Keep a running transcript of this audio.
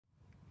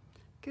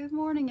Good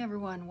morning,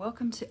 everyone.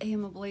 Welcome to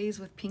AM Ablaze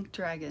with Pink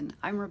Dragon.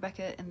 I'm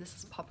Rebecca, and this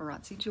is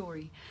Paparazzi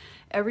Jewelry.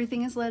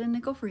 Everything is lead and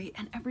nickel free,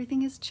 and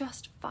everything is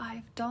just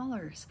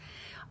 $5.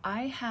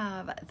 I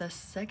have the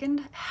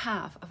second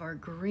half of our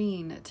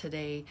green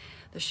today.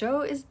 The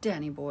show is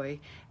Danny Boy,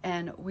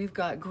 and we've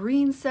got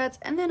green sets,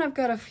 and then I've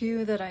got a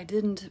few that I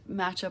didn't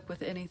match up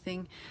with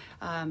anything.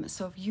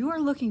 So if you are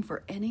looking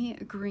for any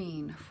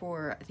green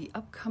for the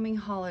upcoming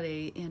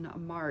holiday in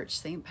March,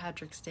 St.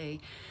 Patrick's Day,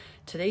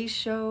 today's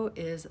show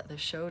is the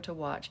show to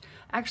watch.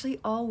 Actually,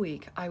 all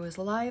week. I was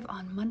live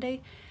on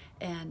Monday,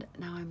 and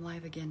now I'm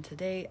live again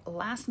today.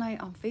 Last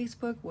night on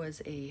Facebook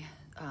was a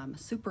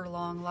super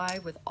long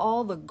live with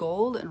all the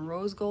gold and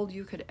rose gold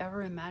you could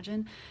ever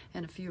imagine,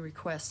 and a few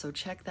requests. So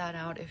check that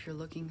out if you're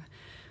looking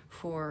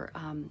for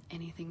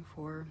anything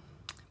for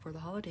the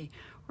holiday,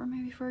 or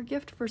maybe for a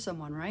gift for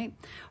someone, right?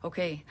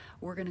 Okay,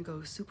 we're gonna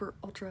go super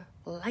ultra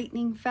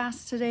lightning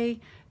fast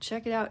today.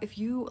 Check it out. If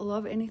you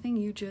love anything,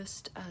 you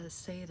just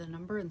say the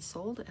number and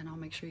sold, and I'll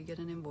make sure you get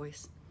an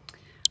invoice.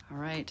 All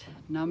right,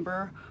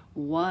 number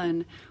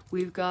one,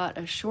 we've got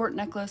a short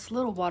necklace,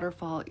 little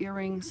waterfall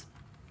earrings,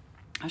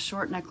 a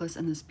short necklace,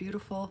 and this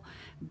beautiful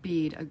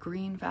bead, a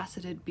green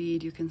faceted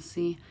bead. You can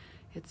see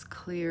it's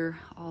clear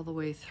all the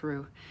way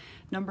through.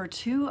 Number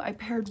two, I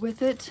paired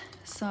with it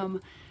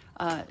some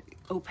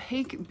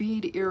opaque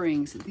bead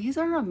earrings. These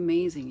are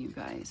amazing, you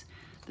guys.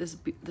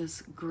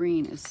 This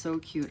green is so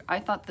cute. I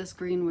thought this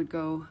green would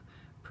go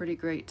pretty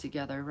great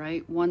together,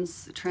 right?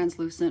 One's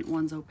translucent,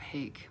 one's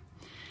opaque.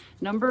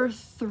 Number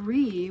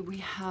three, we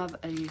have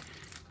an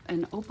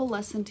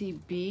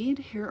opalescent bead.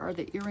 Here are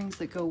the earrings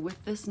that go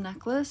with this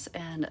necklace,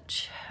 and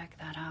check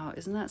that out.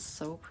 Isn't that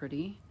so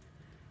pretty?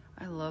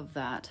 I love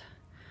that.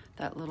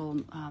 That little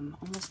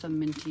almost a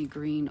minty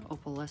green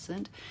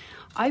opalescent.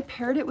 I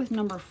paired it with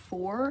number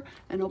four,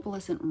 an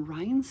opalescent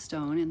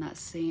rhinestone in that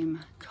same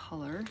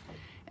color.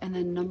 And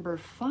then number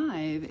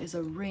five is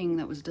a ring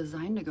that was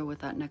designed to go with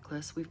that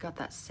necklace. We've got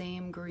that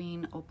same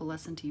green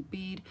opalescent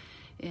bead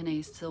in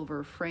a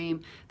silver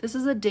frame. This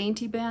is a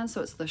dainty band,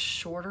 so it's the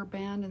shorter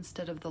band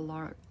instead of the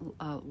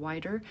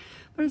wider,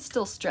 but it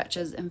still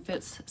stretches and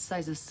fits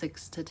sizes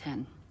 6 to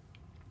 10.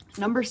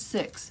 Number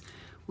six,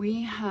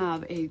 we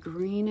have a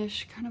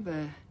greenish, kind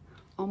of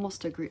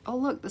almost a green. Oh,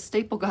 look, the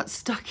staple got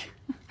stuck.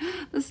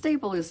 The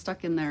staple is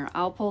stuck in there.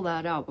 I'll pull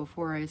that out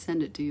before I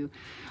send it to you.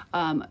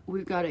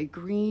 We've got a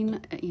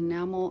green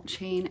enamel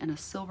chain and a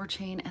silver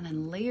chain, and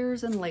then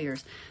layers and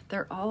layers.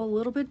 They're all a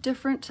little bit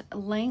different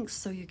lengths,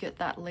 so you get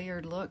that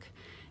layered look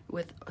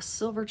with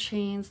silver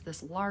chains,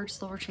 this large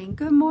silver chain.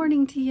 Good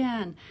morning,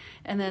 Tian.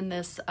 And then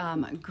this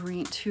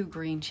two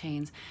green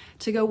chains.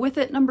 To go with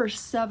it, number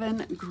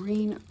seven,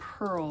 green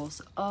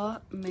pearls.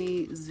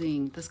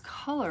 Amazing. This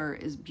color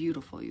is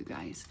beautiful, you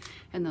guys.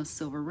 And those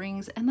silver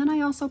rings. And then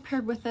I also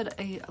paired with it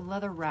a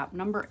leather wrap,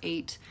 number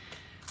 8,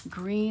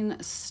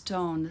 green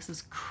stone. This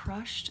is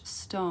crushed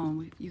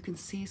stone. You can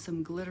see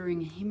some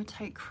glittering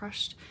hematite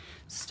crushed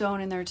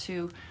stone in there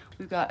too.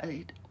 We've got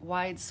a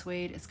wide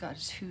suede. It's got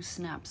 2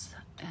 snaps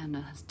and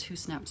a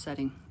 2-snap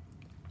setting.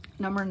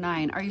 Number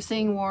 9. Are you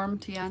saying warm,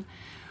 Tian?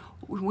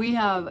 We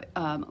have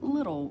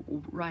little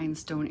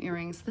rhinestone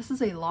earrings. This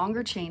is a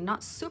longer chain,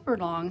 not super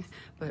long,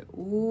 but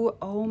ooh,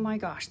 oh my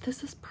gosh,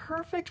 this is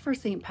perfect for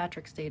St.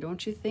 Patrick's Day,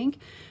 don't you think?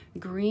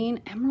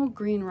 Green, emerald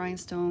green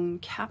rhinestone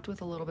capped with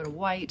a little bit of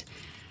white.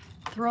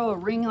 Throw a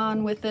ring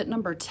on with it.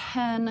 Number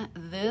 10,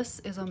 this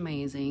is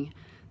amazing.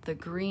 The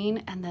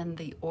green and then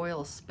the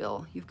oil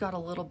spill. You've got a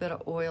little bit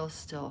of oil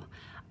still.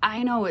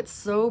 I know, it's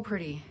so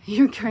pretty.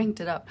 You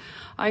cranked it up.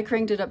 I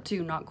cranked it up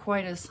too, not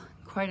quite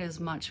as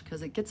much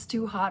because it gets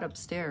too hot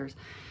upstairs.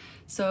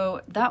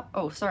 So that,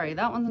 oh, sorry,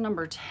 that one's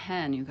number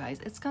 10, you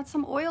guys. It's got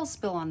some oil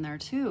spill on there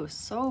too.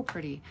 So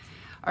pretty.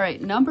 All right,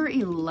 number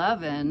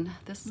 11.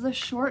 This is a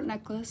short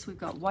necklace. We've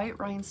got white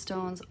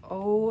rhinestones.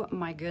 Oh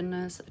my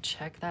goodness,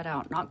 check that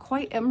out. Not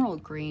quite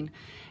emerald green,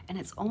 and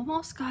it's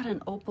almost got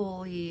an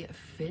opal-y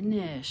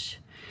finish.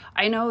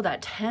 I know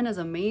that 10 is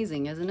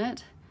amazing, isn't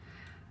it?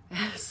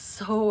 It's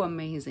so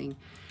amazing.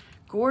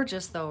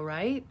 Gorgeous though,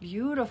 right?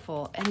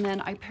 Beautiful. And then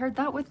I paired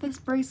that with this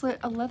bracelet,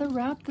 a leather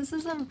wrap. This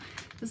is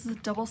a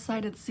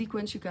double-sided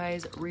sequence, you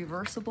guys,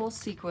 reversible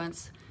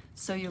sequence.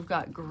 So you've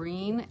got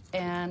green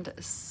and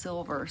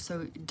silver.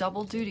 So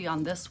double duty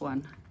on this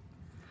one.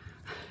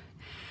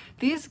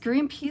 These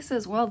green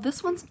pieces, well,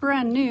 this one's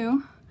brand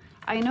new.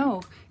 I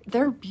know,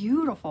 they're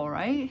beautiful,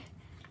 right?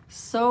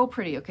 So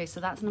pretty. Okay,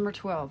 so that's number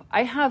 12.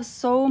 I have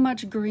so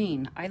much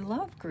green. I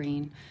love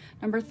green.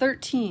 Number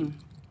 13,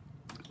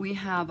 we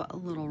have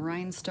little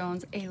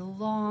rhinestones, a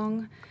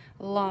long,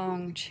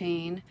 long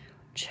chain.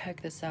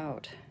 Check this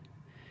out.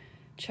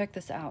 Check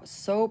this out.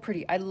 So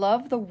pretty. I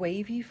love the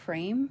wavy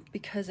frame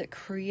because it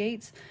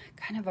creates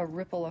kind of a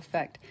ripple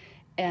effect.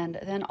 And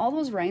then all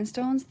those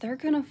rhinestones, they're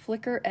going to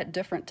flicker at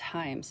different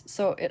times.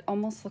 So it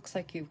almost looks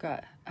like you've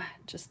got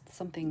just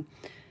something.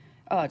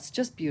 Oh, it's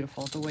just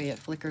beautiful the way it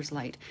flickers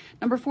light.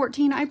 Number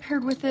 14, I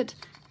paired with it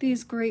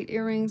these great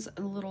earrings,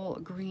 little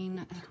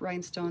green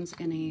rhinestones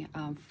in a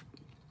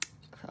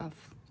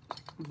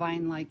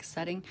vine-like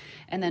setting.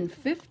 And then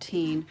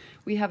 15,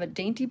 we have a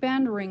dainty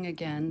band ring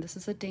again. This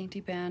is a dainty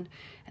band.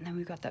 And then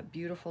we've got that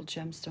beautiful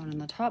gemstone in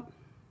the top,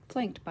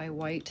 flanked by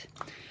white.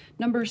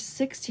 Number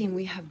 16,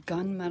 we have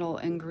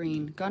gunmetal and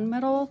green.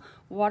 Gunmetal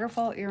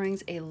waterfall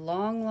earrings, a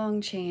long,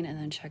 long chain. And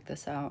then check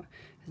this out.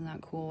 Isn't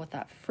that cool with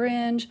that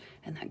fringe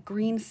and that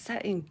green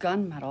set in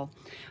gunmetal?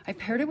 I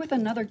paired it with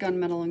another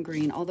gunmetal and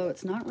green, although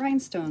it's not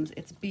rhinestones,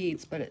 it's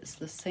beads, but it's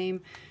the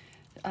same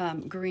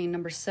green.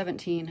 Number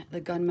 17, the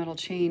gunmetal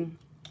chain,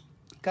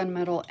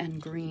 gunmetal and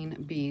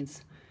green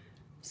beads.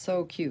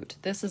 So cute.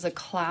 This is a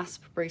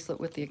clasp bracelet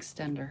with the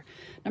extender.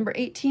 Number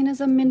 18 is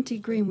a minty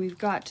green. We've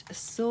got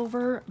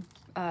silver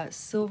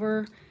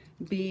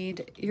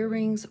bead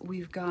earrings.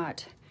 We've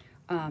got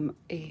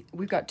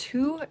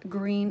two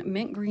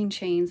mint green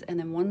chains and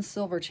then one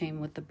silver chain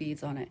with the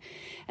beads on it.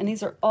 And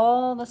these are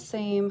all the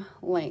same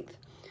length.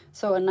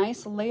 So a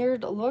nice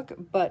layered look,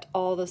 but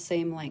all the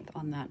same length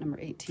on that, number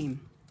 18.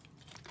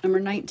 Number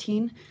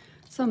 19,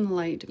 some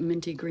light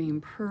minty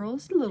green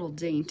pearls, little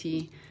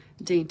dainty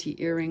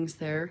earrings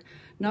there.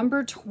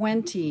 Number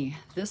 20,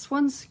 this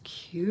one's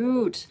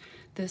cute.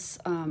 This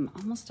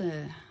almost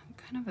a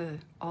kind of a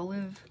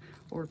olive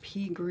or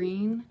pea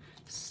green.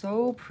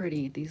 So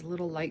pretty. These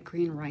little light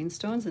green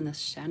rhinestones in this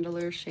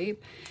chandelier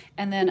shape.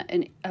 And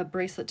then a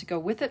bracelet to go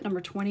with it.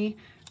 Number 20,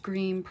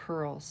 green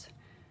pearls.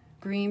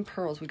 Green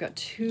pearls. We've got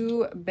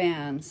two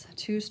bands,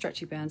 two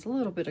stretchy bands, a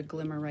little bit of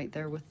glimmer right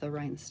there with the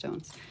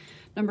rhinestones.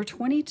 Number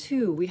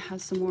 22, we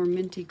have some more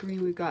minty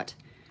green. We've got,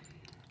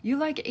 you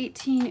like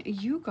 18,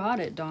 you got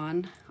it,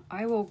 Dawn.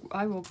 I will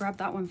grab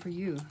that one for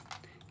you.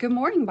 Good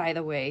morning, by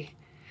the way.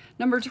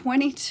 Number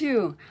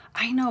 22,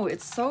 I know,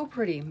 it's so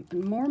pretty.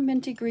 More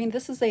minty green.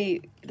 This is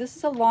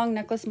a long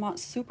necklace, not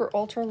super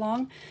ultra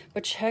long,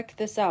 but check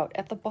this out.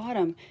 At the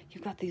bottom,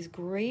 you've got these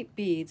great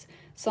beads.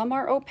 Some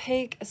are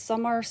opaque,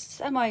 some are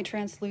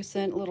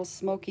semi-translucent, a little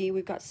smoky.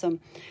 We've got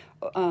some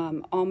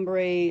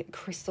ombre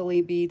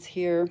crystally beads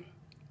here.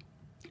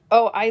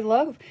 Oh, I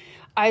love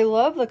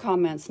the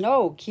comments.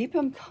 No, keep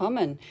them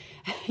coming.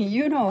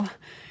 You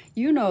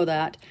know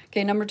that.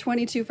 Okay, number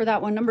 22 for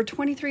that one. Number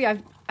 23,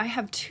 I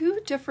have two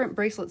different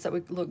bracelets that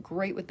would look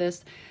great with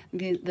this.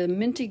 The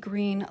minty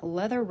green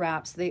leather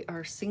wraps, they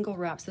are single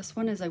wraps. This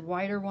one is a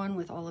wider one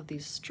with all of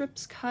these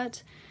strips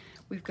cut.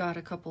 We've got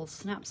a couple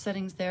snap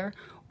settings there.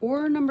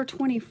 Or number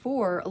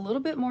 24, a little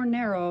bit more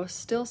narrow,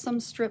 still some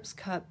strips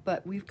cut,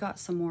 but we've got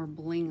some more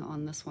bling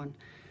on this one.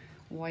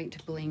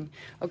 White bling.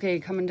 Okay,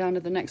 coming down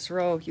to the next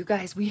row. You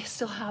guys, we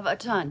still have a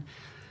ton.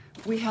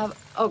 We have,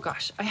 oh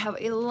gosh, I have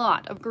a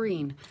lot of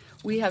green.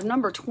 We have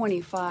number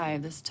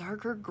 25, this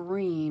darker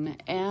green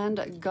and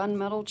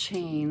gunmetal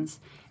chains,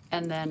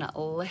 and then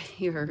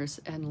layers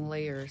and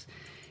layers.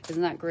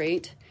 Isn't that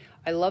great?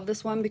 I love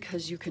this one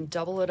because you can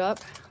double it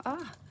up.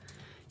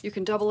 You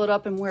can double it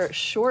up and wear it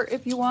short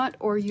if you want,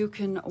 or you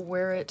can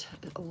wear it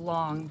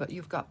long, but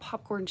you've got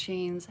popcorn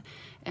chains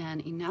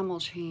and enamel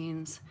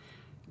chains,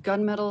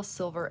 gunmetal,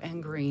 silver,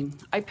 and green.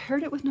 I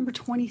paired it with number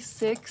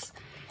 26.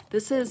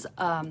 This is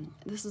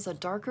a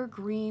darker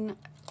green,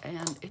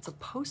 and it's a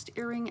post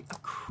earring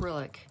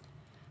acrylic.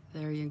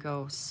 There you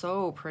go.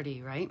 So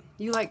pretty, right?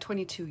 You like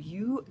 22,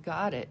 you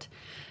got it.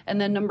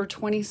 And then number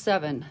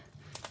 27.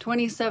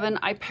 27,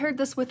 I paired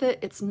this with it.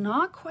 It's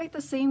not quite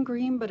the same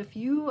green, but if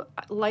you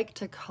like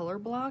to color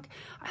block,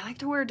 I like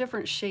to wear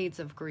different shades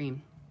of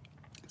green.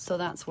 So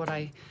that's what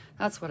I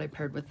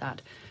paired with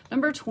that.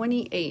 Number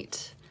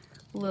 28.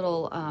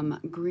 Little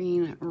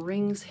green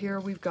rings here.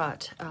 We've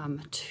got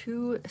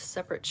two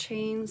separate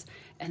chains,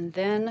 and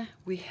then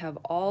we have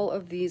all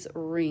of these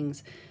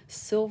rings,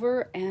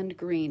 silver and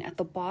green. At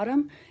the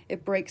bottom,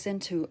 it breaks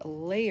into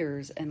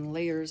layers and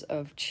layers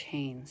of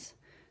chains.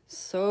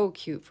 So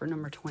cute for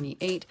number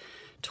 28.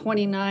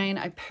 29,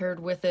 I paired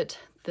with it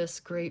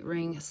this great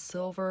ring,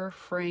 silver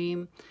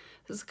frame.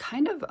 This is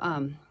kind of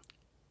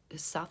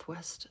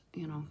Southwest,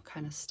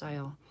 kind of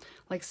style,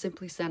 like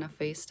Simply Santa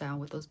Fe style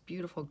with those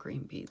beautiful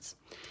green beads.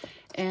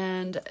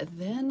 And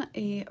then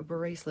a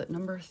bracelet,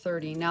 number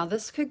 30. Now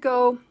this could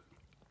go,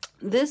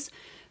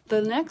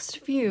 the next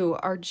few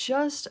are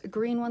just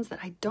green ones that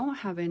I don't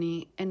have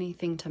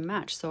anything to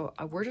match. So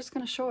we're just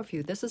going to show a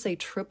few. This is a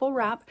triple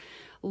wrap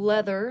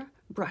leather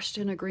brushed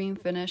in a green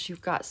finish.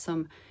 You've got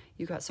some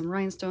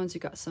rhinestones,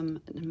 you've got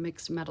some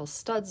mixed metal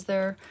studs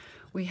there.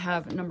 We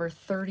have number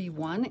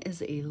 31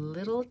 is a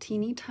little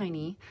teeny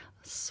tiny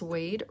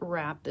suede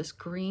wrap, this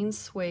green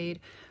suede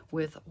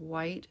with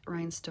white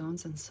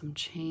rhinestones and some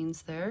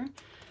chains there.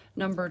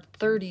 Number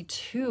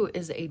 32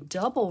 is a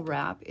double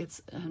wrap.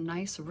 It's a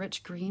nice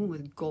rich green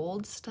with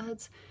gold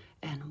studs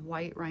and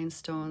white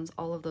rhinestones,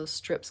 all of those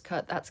strips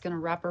cut. That's going to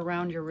wrap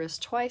around your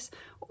wrist twice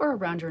or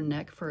around your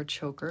neck for a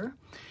choker.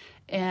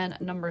 And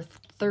number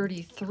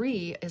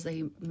 33 is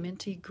a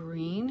minty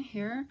green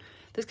here.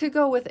 This could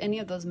go with any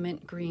of those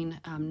mint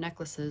green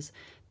necklaces.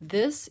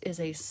 This is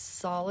a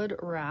solid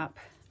wrap,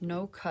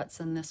 no cuts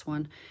in this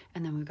one.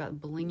 And then we've got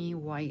blingy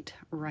white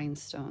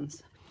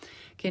rhinestones.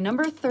 Okay,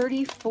 number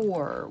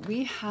 34,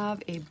 we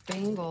have a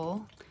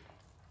bangle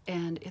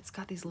and it's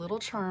got these little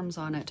charms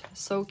on it.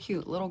 So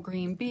cute, little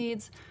green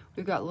beads.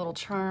 We've got little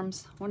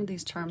charms. One of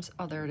these charms,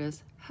 oh, there it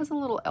is, has a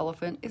little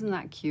elephant. Isn't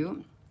that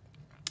cute?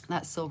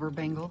 That silver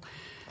bangle.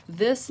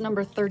 This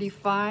number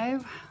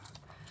 35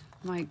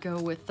 might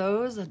go with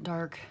those, a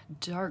dark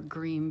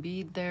green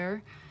bead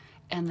there,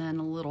 and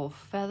then little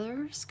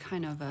feathers,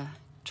 kind of a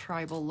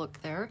tribal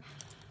look there.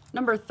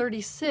 Number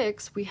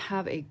 36, we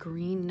have a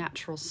green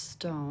natural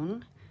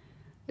stone.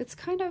 It's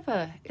kind of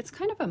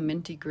a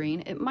minty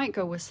green. It might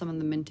go with some of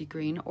the minty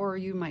green, or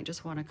you might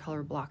just want to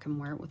color block and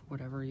wear it with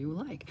whatever you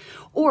like.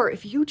 Or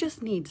if you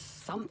just need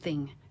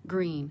something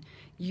green,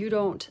 you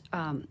don't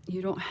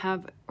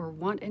have or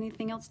want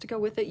anything else to go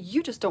with it,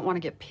 you just don't want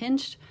to get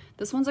pinched,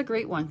 this one's a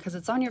great one because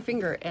it's on your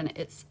finger and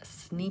it's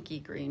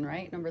sneaky green,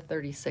 right? Number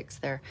 36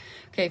 there.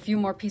 Okay, a few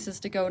more pieces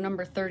to go.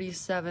 Number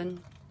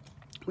 37,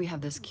 we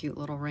have this cute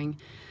little ring.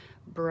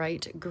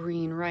 Bright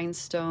green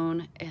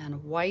rhinestone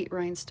and white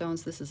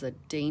rhinestones. This is a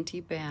dainty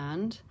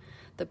band.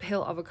 The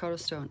pale avocado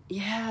stone.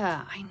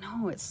 Yeah, I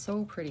know, it's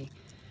so pretty.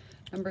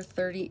 Number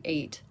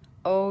 38.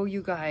 Oh,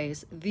 you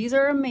guys, these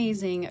are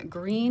amazing.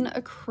 Green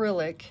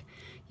acrylic.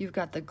 You've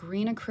got the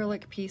green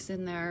acrylic piece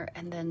in there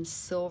and then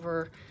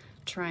silver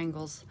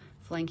triangles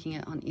flanking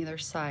it on either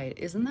side.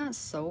 Isn't that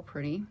so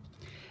pretty?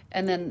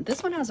 And then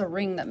this one has a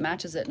ring that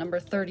matches it. Number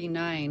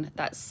 39,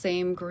 that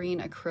same green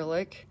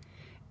acrylic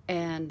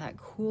and that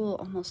cool,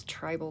 almost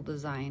tribal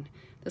design.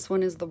 This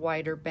one is the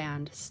wider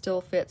band, still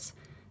fits,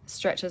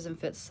 stretches and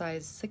fits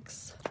size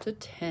 6 to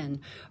 10.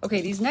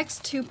 Okay, these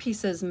next two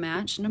pieces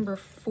match. Number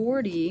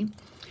 40,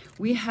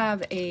 we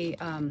have a,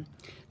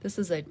 this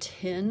is a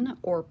tin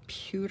or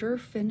pewter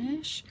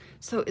finish.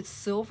 So it's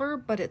silver,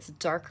 but it's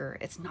darker.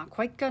 It's not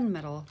quite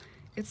gunmetal.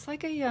 It's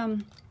like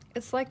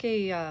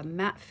a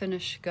matte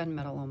finish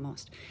gunmetal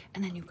almost.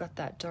 And then you've got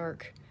that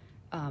dark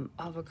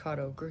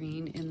avocado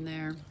green in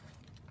there.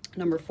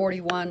 Number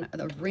 41,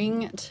 the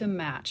ring to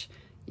match.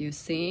 You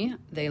see,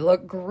 they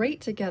look great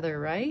together,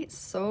 right?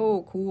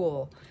 So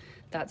cool.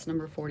 That's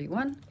number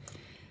 41.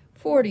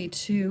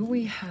 42,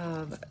 we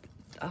have,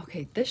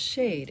 okay, this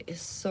shade is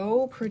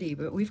so pretty,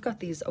 but we've got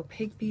these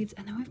opaque beads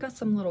and then we've got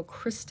some little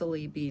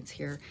crystal-y beads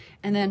here.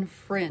 And then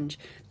fringe.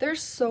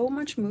 There's so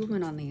much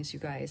movement on these, you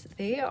guys.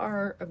 They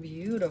are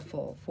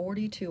beautiful.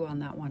 42 on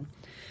that one.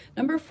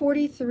 Number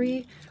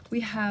 43, we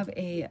have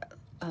a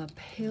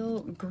pale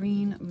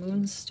green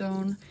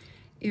moonstone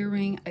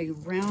earring, a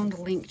round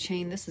link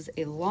chain. This is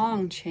a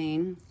long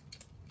chain.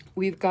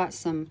 We've got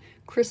some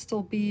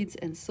crystal beads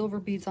and silver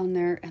beads on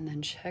there, and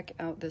then check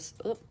out this,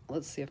 oh,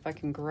 let's see if I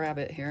can grab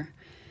it here.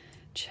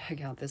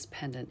 Check out this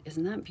pendant.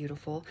 Isn't that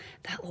beautiful?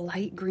 That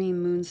light green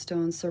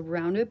moonstone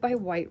surrounded by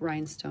white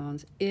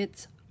rhinestones.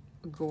 It's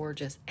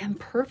gorgeous and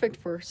perfect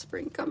for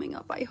spring coming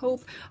up. I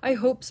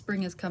hope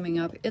spring is coming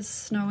up. It's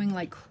snowing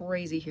like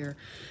crazy here.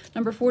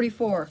 Number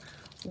 44,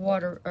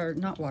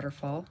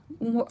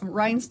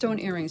 rhinestone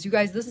earrings. You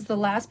guys, this is the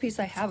last piece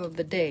I have of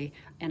the day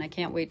and I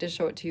can't wait to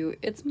show it to you.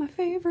 It's my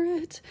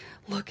favorite.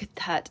 Look at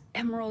that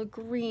emerald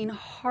green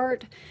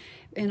heart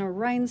in a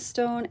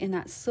rhinestone in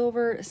that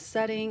silver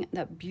setting,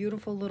 that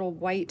beautiful little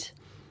white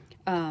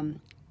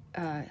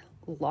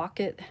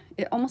locket.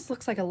 It almost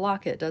looks like a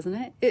locket, doesn't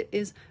it? It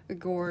is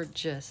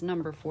gorgeous.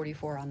 Number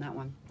 44 on that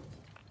one.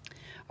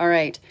 All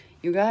right,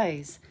 you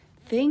guys,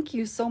 thank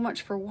you so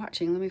much for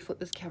watching. Let me flip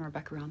this camera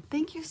back around.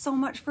 Thank you so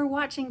much for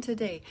watching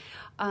today.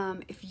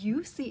 If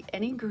you see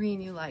any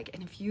green you like,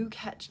 and if you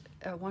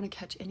want to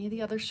catch any of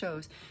the other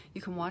shows,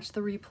 you can watch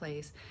the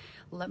replays.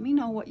 Let me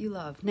know what you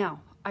love.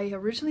 Now,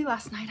 originally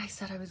last night I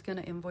said I was going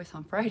to invoice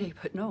on Friday,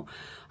 but no,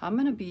 I'm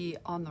going to be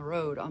on the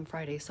road on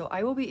Friday. So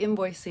I will be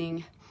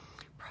invoicing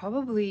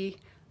probably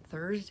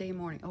Thursday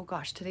morning. Oh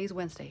gosh, today's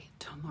Wednesday.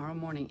 Tomorrow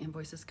morning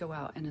invoices go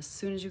out, and as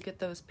soon as you get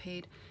those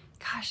paid,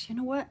 gosh, you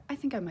know what? I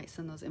think I might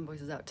send those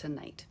invoices out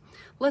tonight.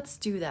 Let's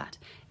do that.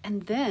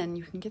 And then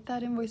you can get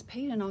that invoice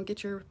paid and I'll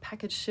get your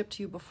package shipped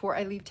to you before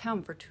I leave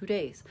town for 2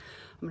 days.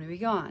 I'm going to be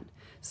gone.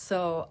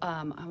 So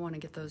I want to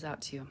get those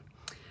out to you.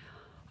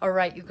 All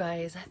right, you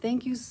guys,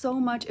 thank you so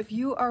much. If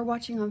you are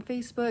watching on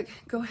Facebook,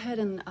 go ahead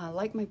and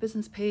like my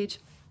business page.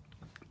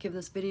 Give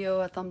this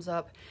video a thumbs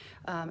up.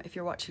 If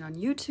you're watching on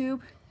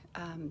YouTube,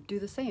 do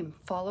the same.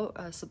 Follow,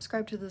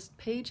 subscribe to this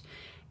page,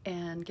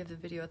 and give the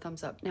video a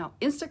thumbs up. Now,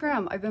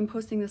 Instagram, I've been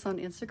posting this on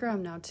Instagram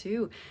now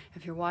too.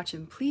 If you're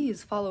watching,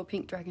 please follow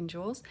Pink Dragon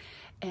Jewels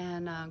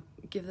and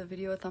give the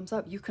video a thumbs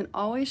up. You can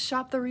always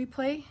shop the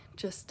replay.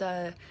 Just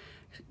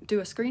do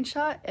a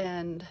screenshot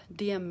and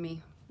DM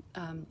me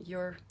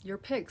your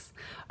pics.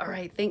 All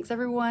right, thanks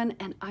everyone,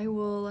 and I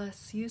will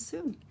see you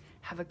soon.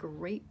 Have a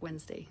great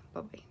Wednesday.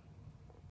 Bye-bye.